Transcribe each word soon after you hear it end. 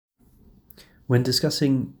When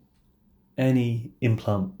discussing any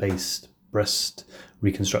implant-based breast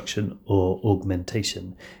reconstruction or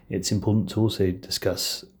augmentation, it's important to also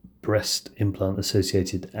discuss breast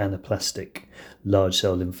implant-associated anaplastic large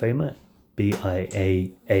cell lymphoma,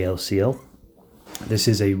 BIA-ALCL. This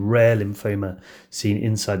is a rare lymphoma seen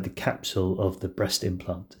inside the capsule of the breast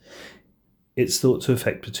implant. It's thought to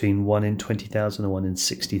affect between 1 in 20,000 and 1 in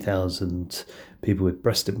 60,000 people with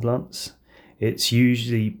breast implants. It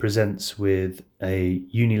usually presents with a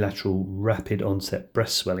unilateral rapid onset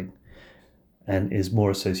breast swelling and is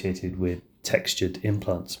more associated with textured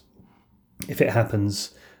implants. If it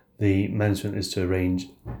happens, the management is to arrange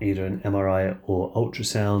either an MRI or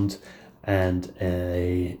ultrasound and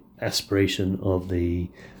an aspiration of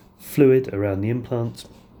the fluid around the implant.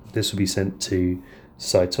 This will be sent to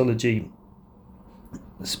cytology,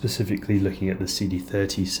 specifically looking at the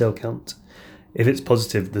CD30 cell count. If it's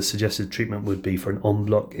positive, the suggested treatment would be for an en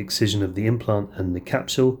bloc excision of the implant and the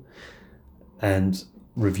capsule and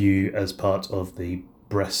review as part of the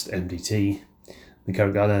breast MDT. The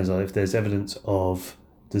current guidelines are if there's evidence of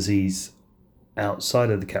disease outside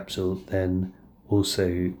of the capsule, then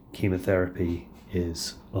also chemotherapy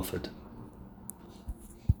is offered.